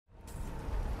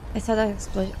I saw that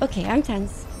explosion. Okay, I'm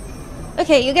tense.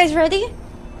 Okay, you guys ready?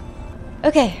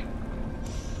 Okay.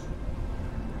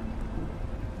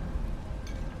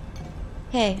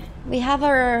 Okay, we have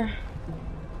our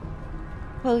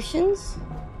potions.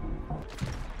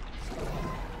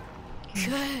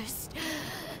 Cursed.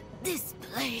 This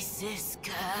place is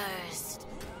cursed.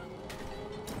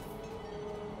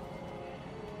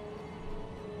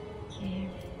 Okay.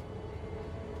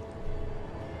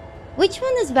 Which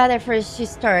one is better for us to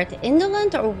start?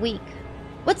 Indolent or weak?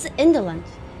 What's indolent?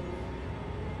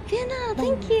 Vienna,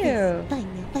 thank you!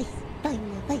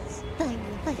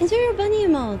 Enjoy your bunny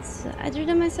emotes. I drew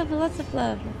them myself with lots of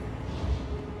love.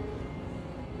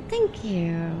 Thank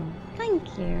you.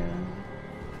 Thank you.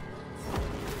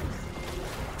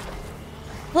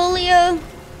 Julio,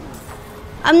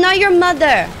 I'm not your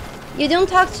mother. You don't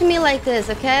talk to me like this,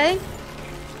 okay?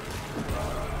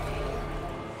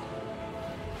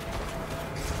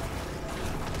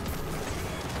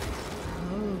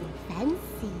 Oh,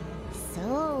 fancy.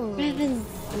 So... Raven,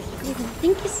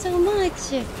 thank you so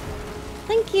much.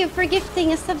 Thank you for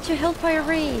gifting a sub to Hellfire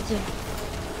Rage.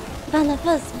 Ban of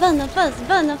us, ban of us,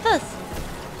 ban of us.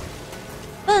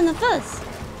 Ban of us.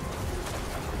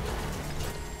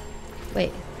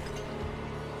 Wait.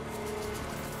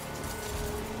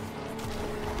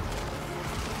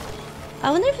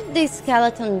 I wonder if the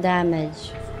skeleton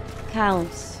damage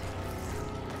counts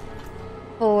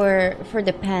for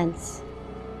the pants.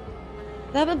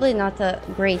 Probably not a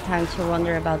great time to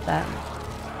wonder about that.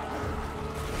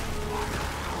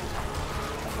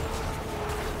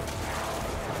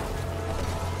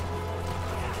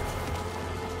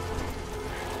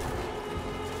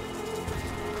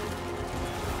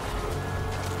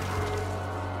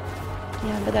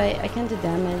 Yeah, but I can't do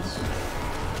damage.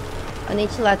 I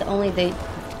need to let only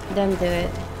them do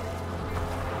it.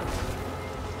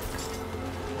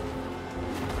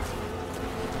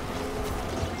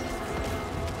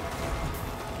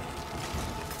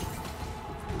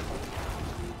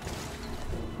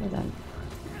 Hold on.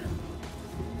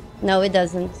 No, it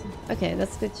doesn't. Okay,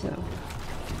 that's good to know.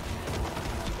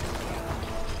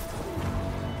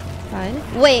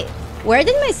 Fine. Wait, where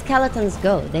did my skeletons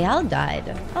go? They all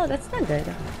died. Oh, that's not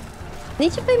good.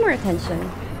 Need to pay more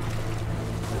attention.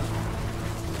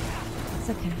 It's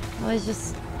okay. I was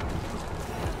just...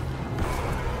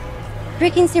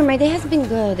 Freaking Seer, my day has been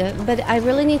good, but I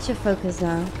really need to focus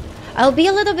now. I'll be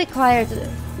a little bit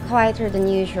quieter than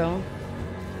usual.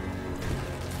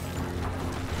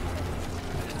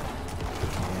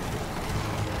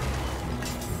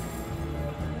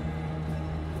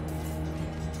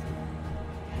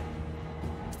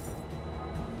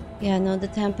 Yeah, no, the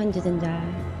tampon didn't die.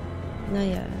 No,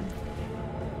 yeah.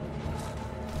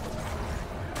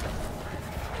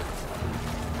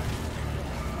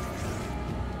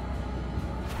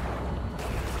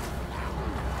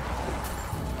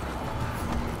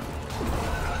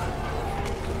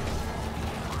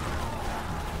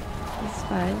 It's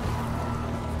fine.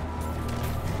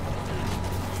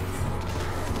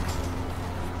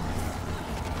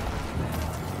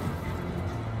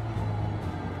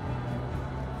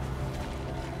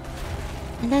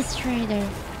 And that's Trader.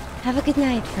 Have a good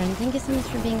night, friend. Thank you so much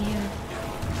for being here.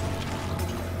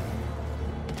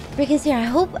 Freaking Seer, I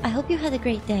hope you had a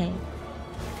great day.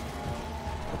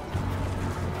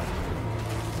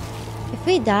 If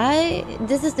we die,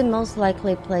 this is the most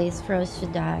likely place for us to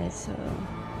die, so...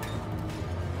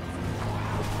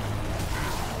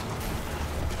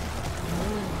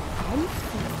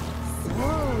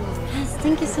 Yes,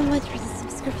 thank you so much for the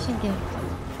subscription gift.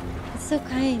 It's so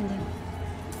kind.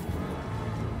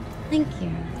 Thank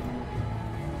you.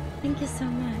 Thank you so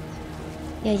much.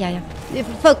 Yeah.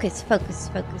 Focus.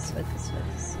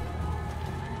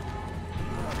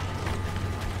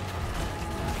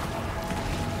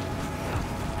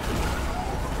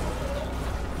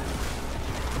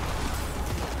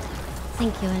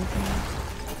 Thank you, Anthony.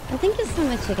 And thank you so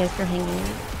much, you guys, for hanging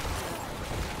out.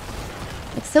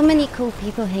 Like, so many cool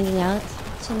people hanging out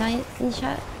tonight in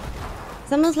chat.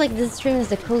 It's almost like this stream is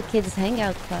the cool kids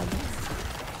hangout club.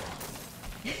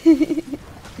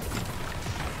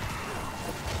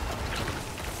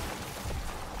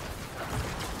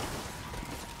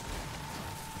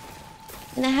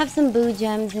 And I have some boo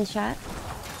gems in chat.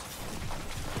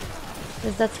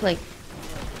 Because that's like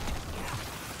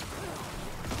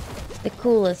the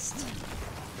coolest.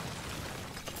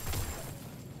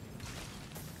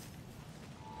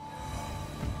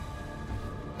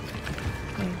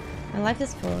 Okay. My life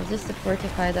is full, just to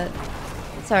fortify that.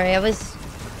 Sorry, I was...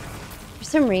 For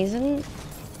some reason...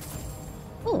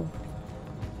 Oh.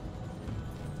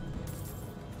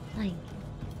 Like...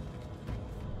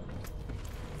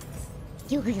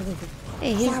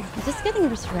 Hey, he's just getting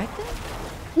resurrected?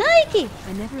 Nike!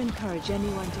 I never encourage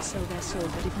anyone to sell their soul,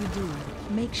 but if you do,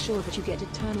 make sure that you get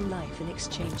eternal life in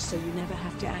exchange so you never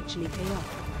have to actually pay up.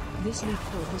 This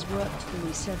loophole has worked for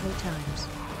me several times.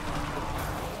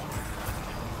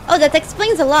 Oh, that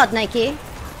explains a lot, Nike.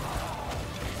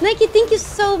 Nike, thank you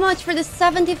so much for the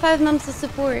 75 months of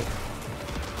support.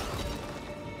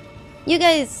 You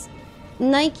guys,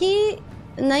 Nike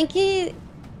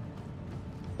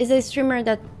is a streamer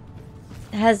that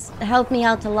has helped me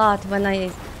out a lot when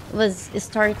I was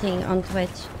starting on Twitch.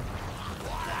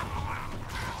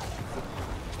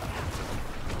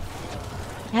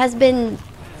 Has been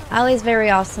always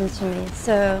very awesome to me,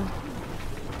 so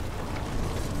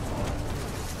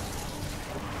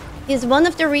he's one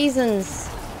of the reasons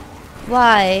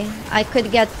why I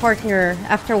could get partner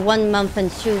after 1 month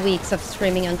and 2 weeks of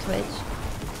streaming on Twitch.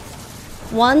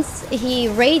 Once he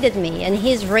raided me, and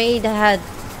his raid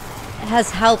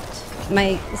has helped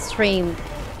my stream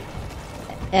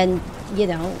and, you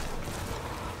know,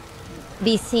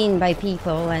 be seen by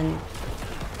people, and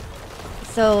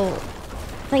so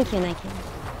thank you, Nike.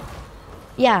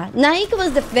 Yeah, Nike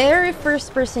was the very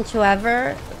first person to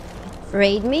ever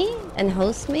raid me and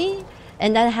host me,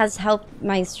 and that has helped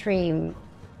my stream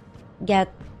get,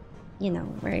 you know,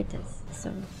 where it is.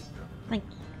 So thank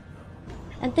you.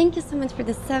 And thank you so much for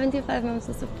the 75 months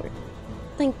of support.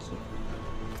 Thank you.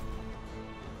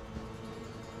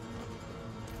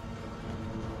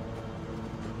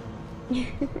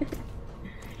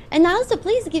 And also,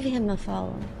 please give him a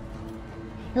follow.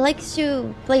 He likes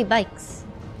to play bikes,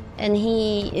 and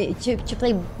to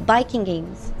play biking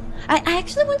games. I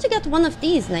actually want to get one of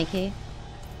these, Nike.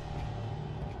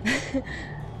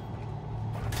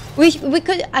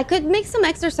 I could make some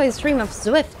exercise stream of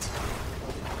Zwift.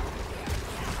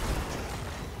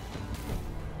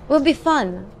 Would be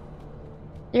fun.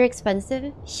 They're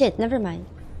expensive. Shit, never mind.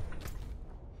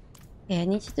 Okay, I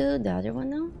need to do the other one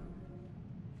now.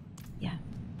 Yeah.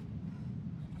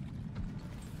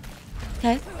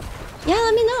 Okay. Yeah,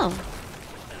 let me know.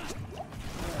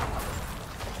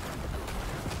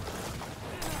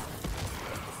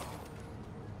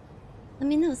 Let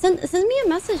me know. Send me a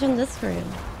message on Discord.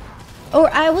 Or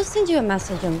I will send you a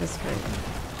message on Discord.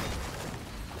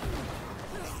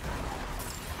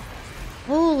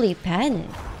 Holy panic.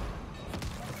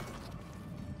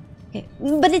 Okay,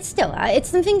 but it's still, it's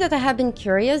something that I have been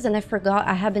curious, and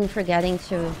I have been forgetting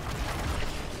to.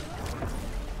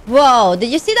 Whoa, did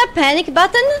you see that panic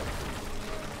button?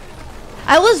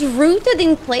 I was rooted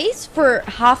in place for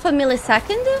half a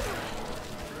millisecond.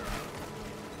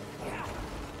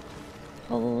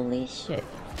 Holy shit.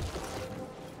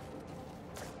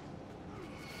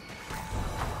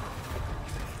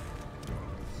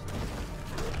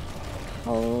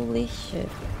 Holy shit.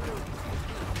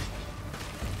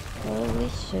 Holy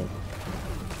shit.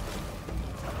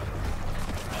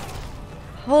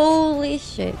 Holy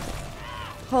shit.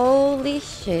 Holy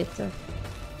shit.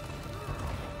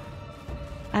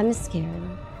 I'm scared.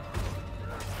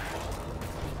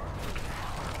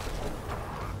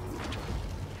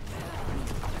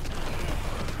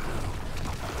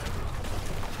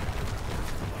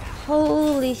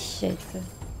 Holy shit.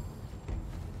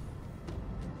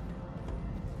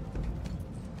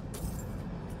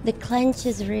 The clench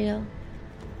is real.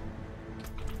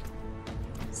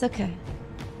 It's okay.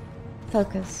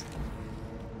 Focus.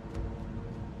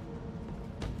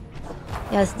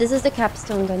 Yes, this is the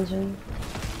Capstone dungeon.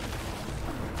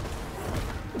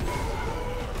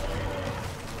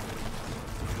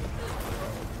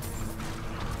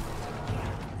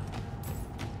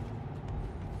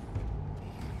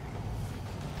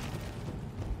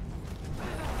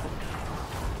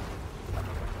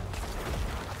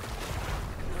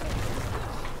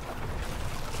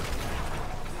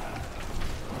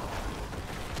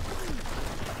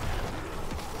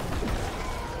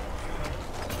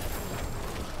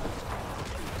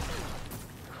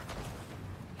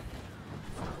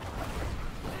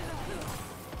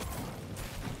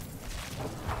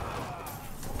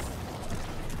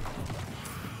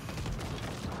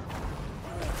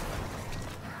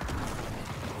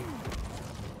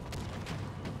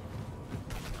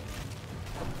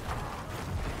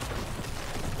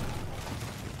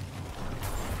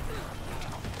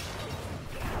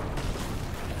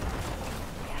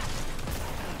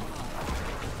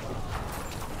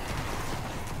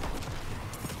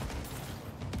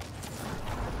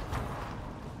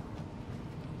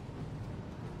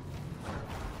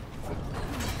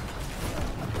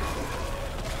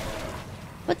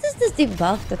 What is this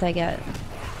debuff that I get?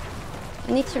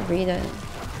 I need to read it.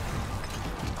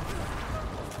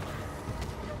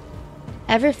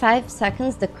 Every 5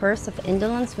 seconds, the curse of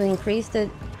indolence will increase the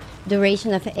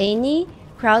duration of any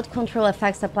crowd control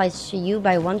effects applied to you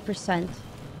by 1%.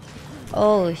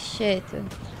 Oh shit.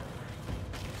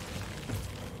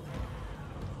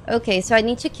 Okay, so I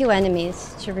need to kill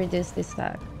enemies to reduce this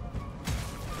stack.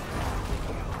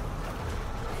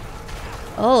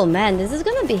 Oh man, this is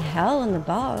gonna be hell on the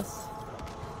boss.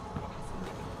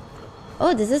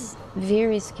 Oh, this is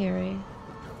very scary.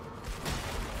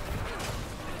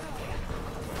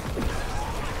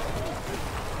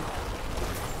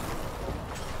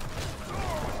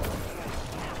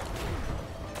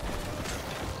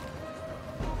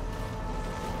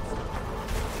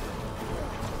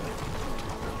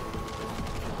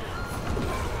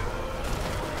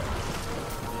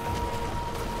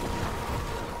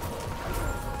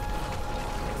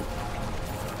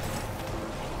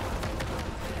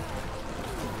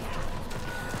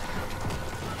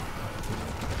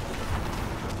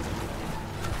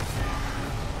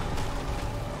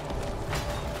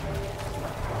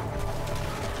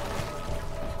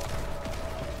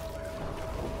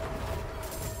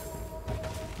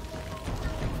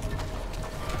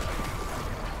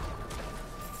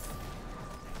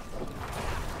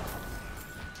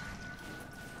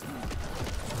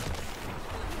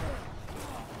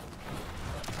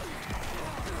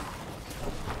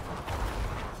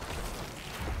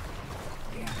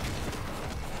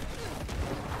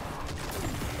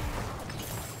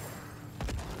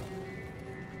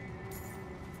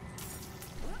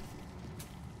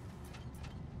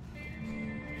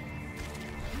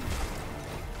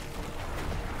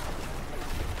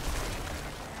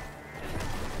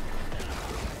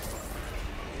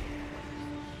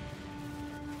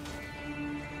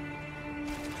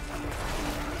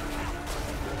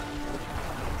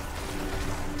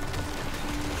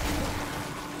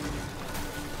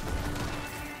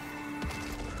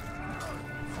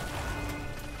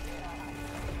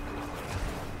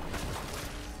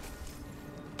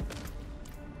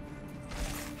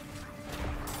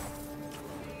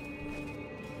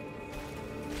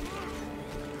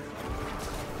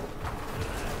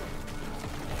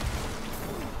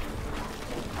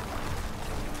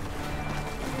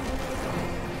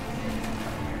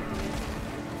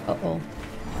 Uh-oh.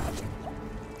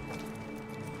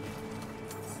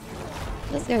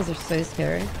 Those guys are so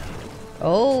scary.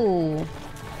 Oh!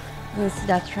 I didn't see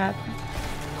that trap.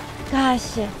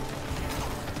 Gosh!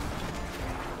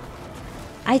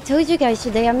 I told you guys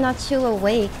today I'm not too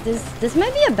awake. This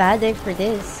might be a bad day for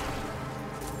this.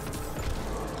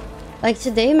 Like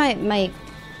today my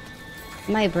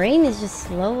brain is just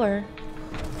slower.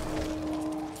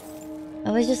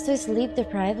 I was just so sleep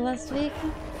deprived last week.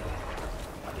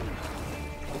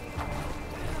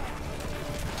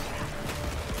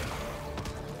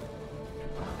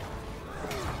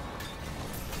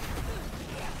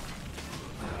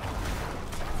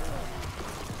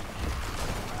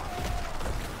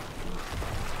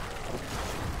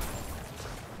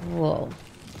 Whoa.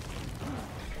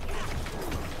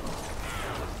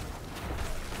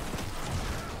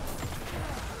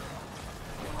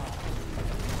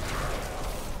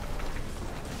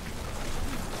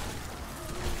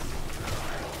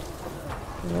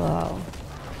 Wow.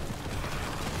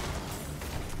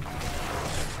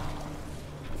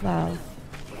 Wow.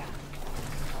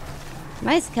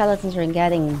 My skeletons are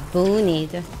getting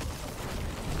boonied.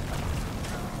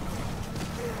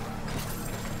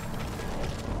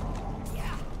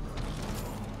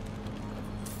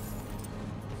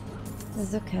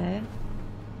 It's okay.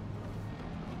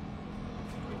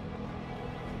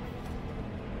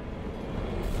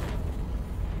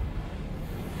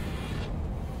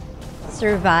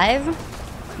 Survive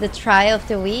the trial of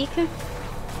the week.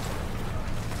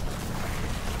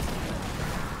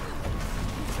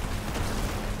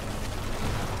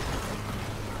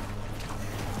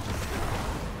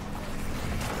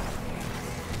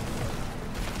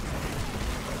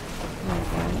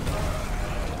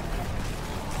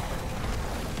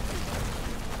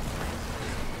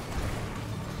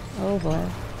 Oh boy.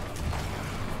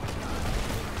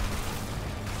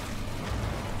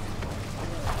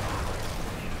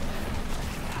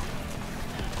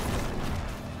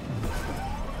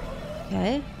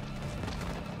 Okay.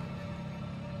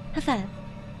 Have fun.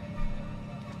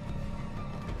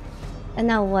 And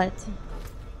now what?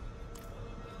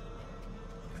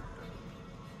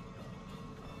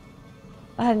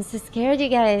 Oh, I'm so scared, you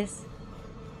guys.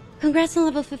 Congrats on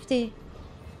level 50.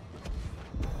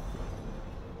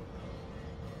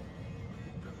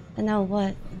 And now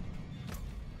what?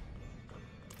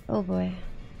 Oh boy.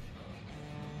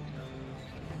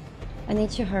 I need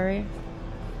to hurry.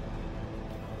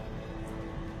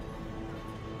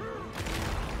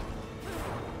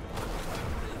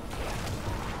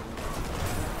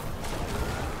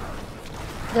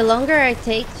 The longer I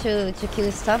take to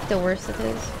kill stuff, the worse it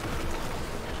is.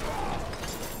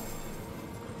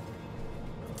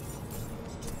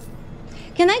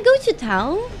 Can I go to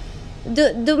town?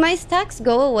 Do my stacks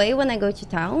go away when I go to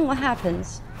town? What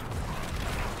happens?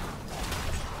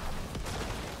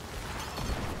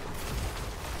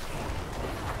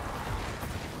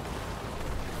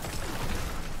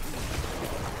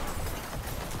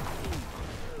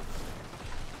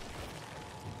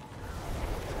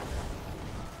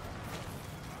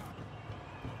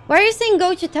 Why are you saying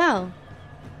go to town?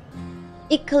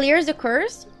 It clears the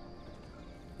curse?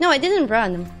 No, I didn't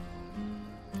run.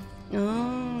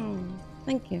 Oh,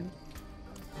 thank you.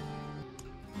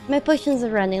 My potions are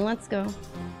running, let's go.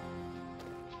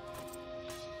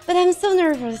 But I'm so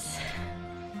nervous.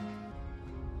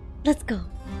 Let's go.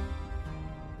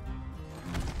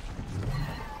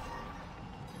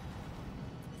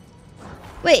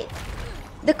 Wait,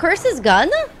 the curse is gone?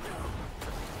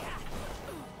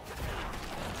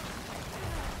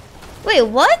 Wait,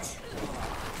 what?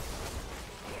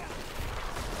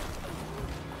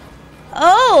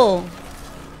 Oh!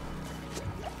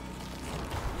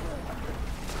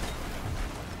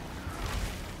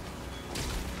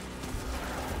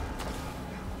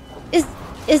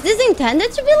 Is this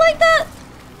intended to be like that?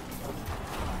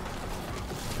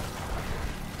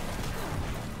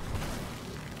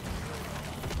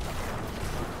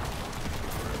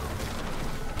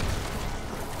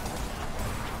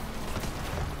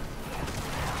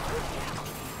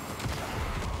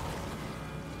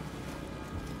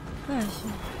 Gosh.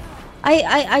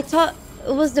 I thought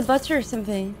it was the butter or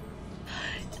something.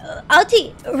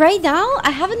 Alti, right now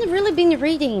I haven't really been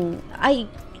reading.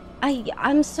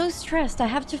 I'm so stressed. I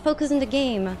have to focus on the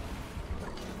game.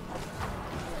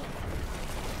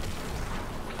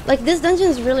 Like, this dungeon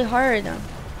is really hard.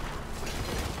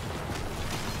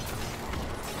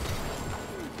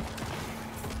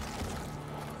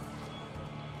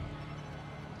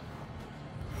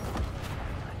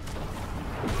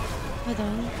 Hold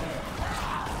on.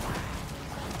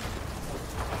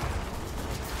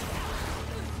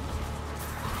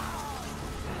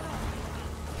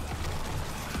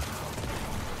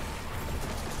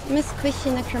 Miss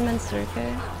Squishy Necromancer,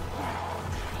 okay?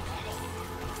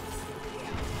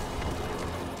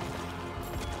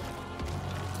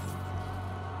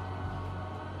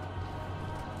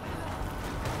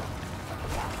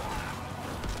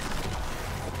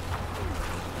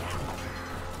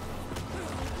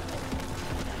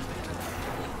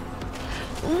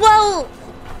 Well,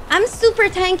 I'm super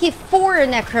tanky for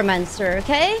Necromancer,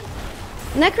 okay?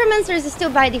 Necromancer is still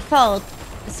by default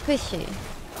squishy.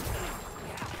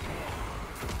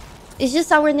 It's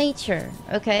just our nature,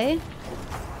 okay?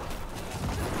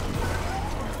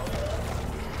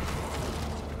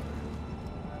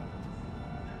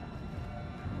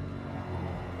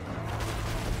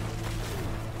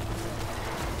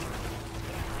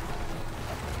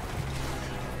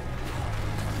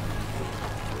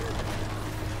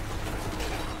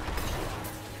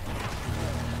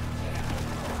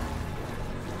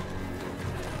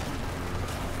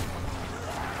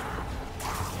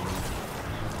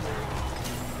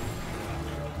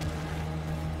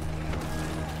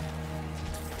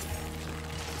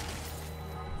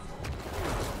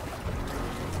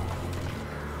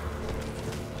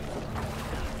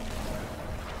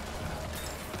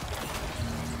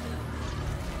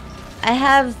 I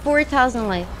have 4,000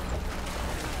 life.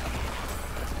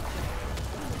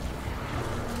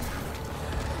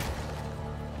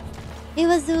 Hey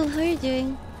Wazoo, how are you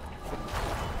doing?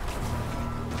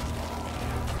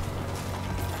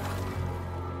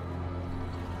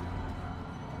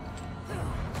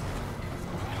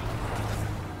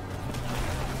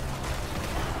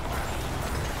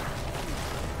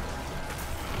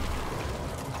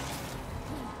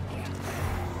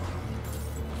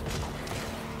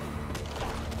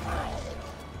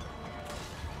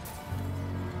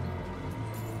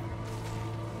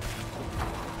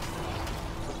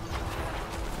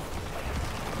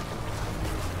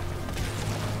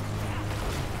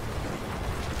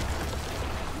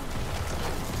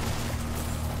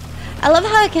 I love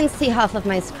how I can see half of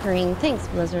my screen. Thanks,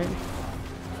 Blizzard.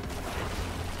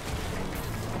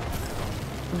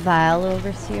 Vile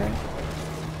Overseer.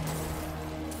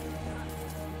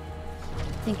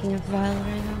 Thinking of Vile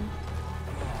right now.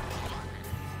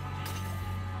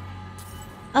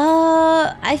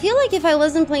 I feel like if I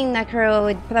wasn't playing Necro, I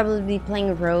would probably be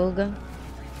playing Rogue.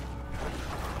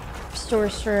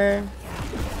 Sorcerer.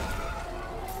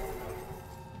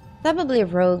 Probably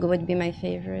Rogue would be my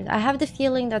favorite. I have the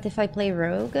feeling that if I play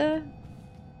Rogue,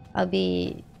 I'll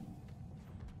be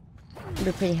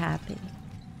pretty happy.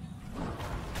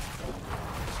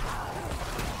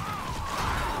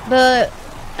 But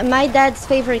my dad's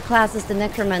favorite class is the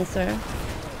Necromancer.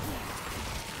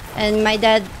 And my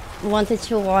dad wanted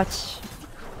to watch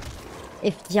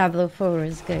if Diablo 4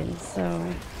 is good, so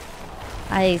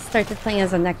I started playing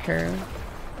as a Necro.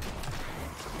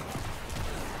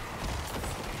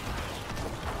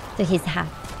 So he's happy.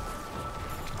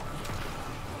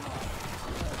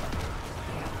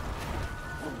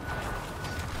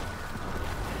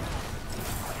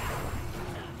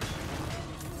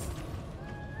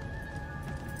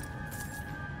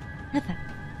 Never.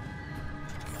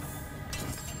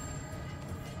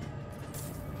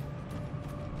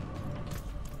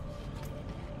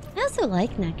 I also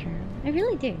like Necro. I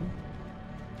really do.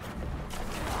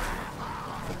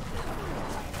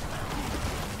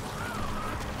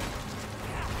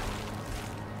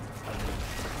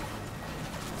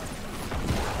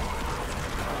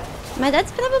 My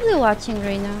dad's probably watching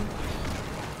right now.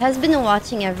 Has been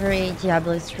watching every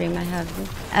Diablo stream I have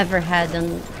ever had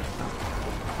on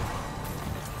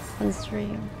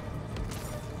stream.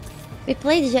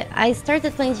 I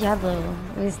started playing Diablo.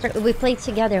 We played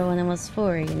together when I was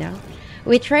 4, you know.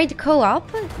 We tried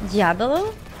co-op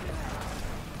Diablo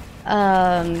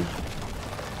 1.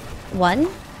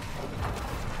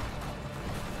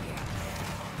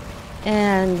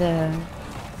 And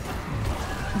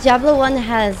Diablo 1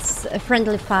 has a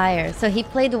friendly fire. So he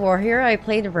played warrior, I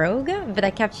played rogue, but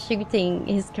I kept shooting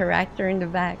his character in the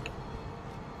back.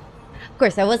 Of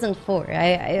course, I wasn't 4.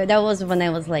 That was when I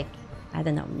was like, I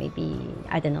don't know, maybe,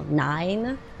 I don't know,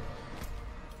 9.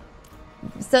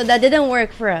 So that didn't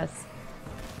work for us.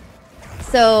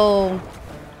 So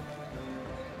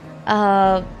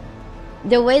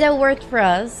the way that worked for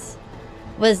us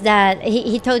was that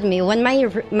he told me when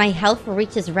my health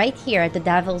reaches right here at the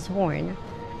Devil's Horn,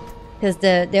 because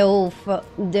the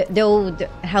old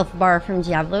health bar from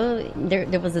Diablo,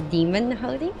 there was a demon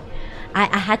holding.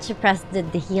 I had to press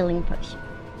the healing potion.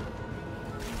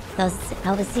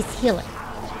 I was his healer.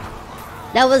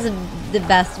 That was the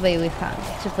best way we found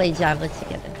to play Diablo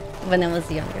together when I was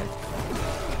younger.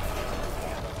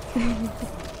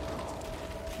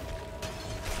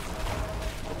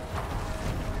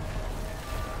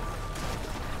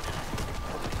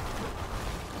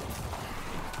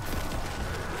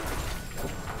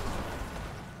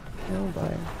 Oh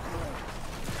boy.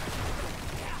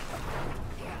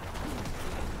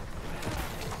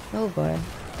 Oh boy.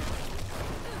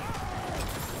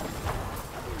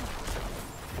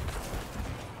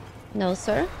 No,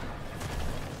 sir.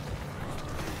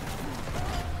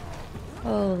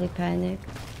 Holy panic.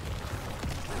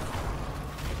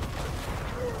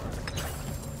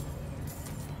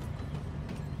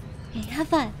 Hey, have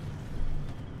fun.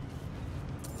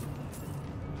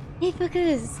 Hey,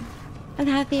 Focus. I'm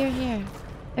happy you're here.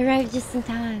 Arrived just in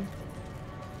time.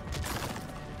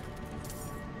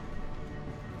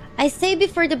 I say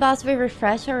before the boss we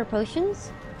refresh our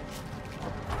potions.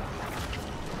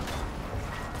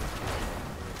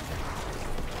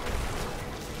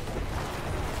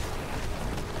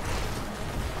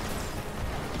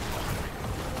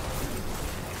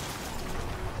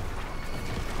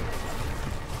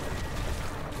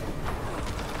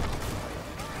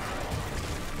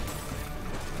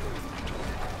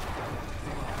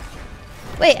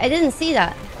 Wait, I didn't see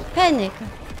that. Panic.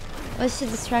 Was she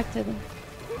distracted?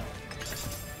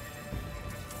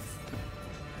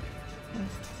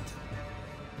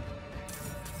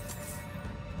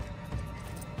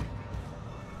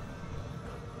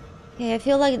 Okay, I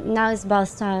feel like now is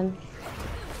boss time.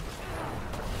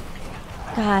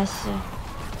 Gosh.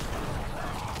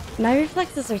 My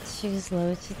reflexes are too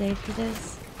slow today for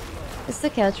this. It's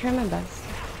okay, I'll try my best.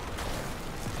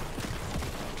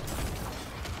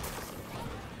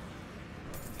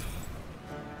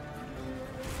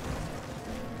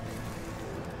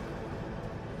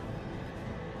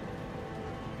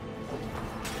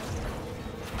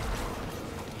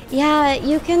 Yeah,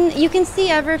 you can see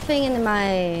everything in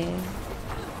my...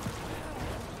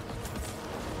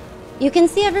 You can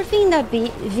see everything in that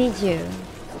video.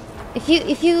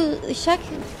 If you check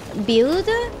build,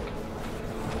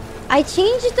 I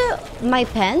changed my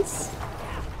pants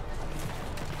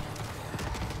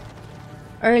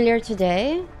earlier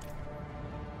today.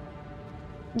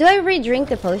 Do I re-drink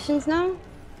the potions now?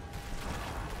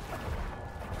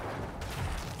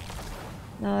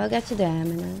 No, I got to the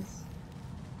eminence.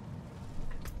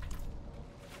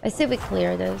 I say we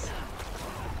clear this.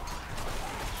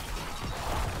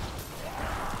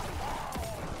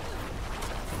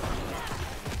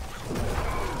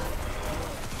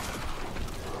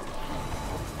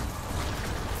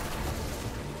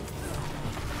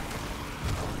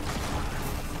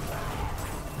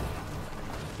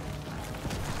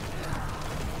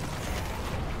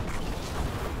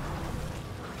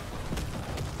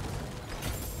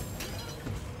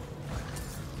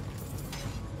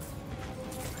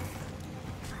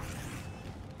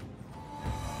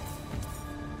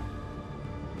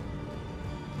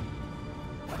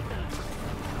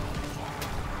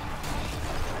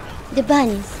 The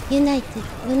bunnies, united,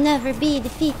 will never be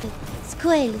defeated. Os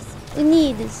coelhos,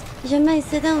 unidos, jamais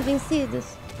serão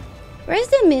vencidos. Where's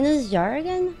the Minas jar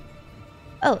again?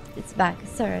 Oh, it's back.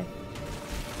 Sorry.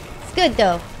 It's good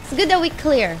though. It's good that we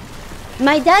clear.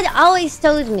 My dad always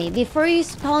told me, before you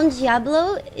spawn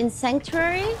Diablo in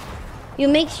Sanctuary, you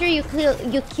make sure you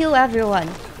kill everyone.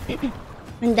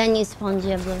 And then you spawn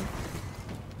Diablo.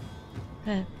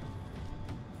 Okay.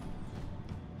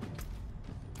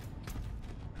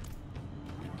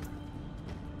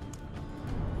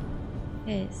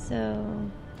 Okay, so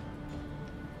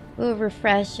we'll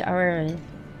refresh our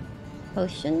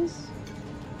potions.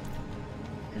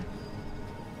 Okay.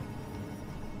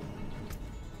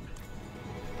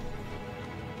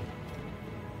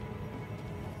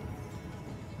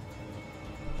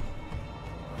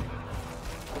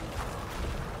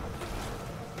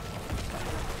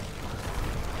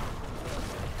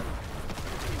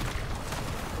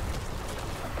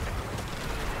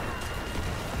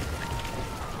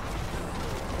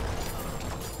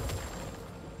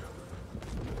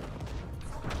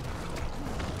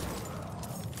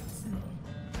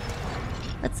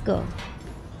 Let's go.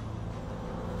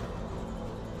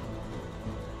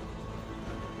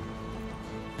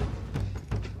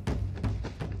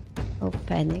 Oh,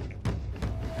 panic.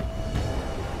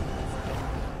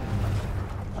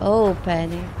 Oh,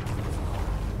 panic.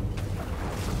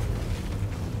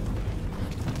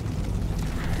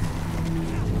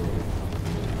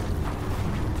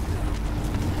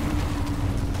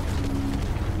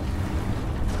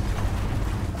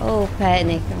 Oh,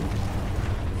 panic.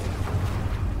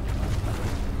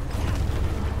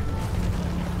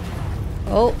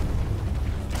 Oh.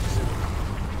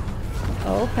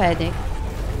 Oh, panic.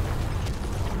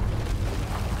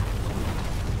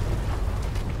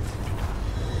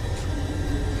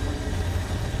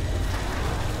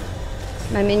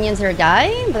 My minions are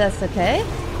dying, but that's okay.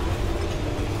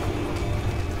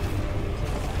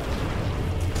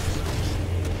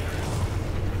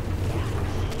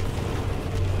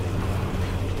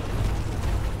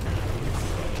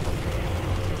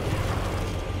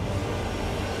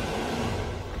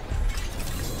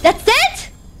 That's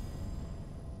it?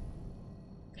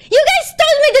 You guys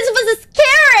told me this was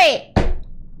scary!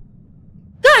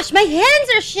 Gosh, my hands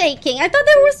are shaking. I thought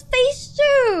there was phase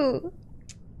 2.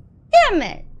 Damn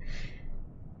it.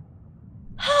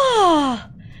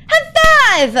 High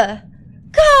five!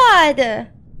 God!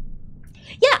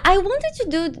 Yeah, I wanted to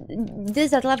do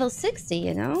this at level 60,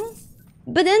 you know?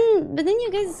 But then you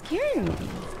guys scared me.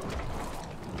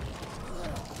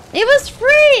 It was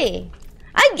free!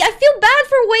 I feel bad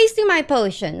for wasting my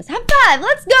potions. High five,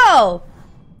 let's go!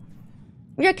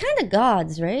 We're kind of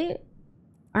gods, right?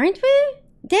 Aren't we?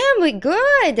 Damn, we're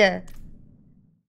good!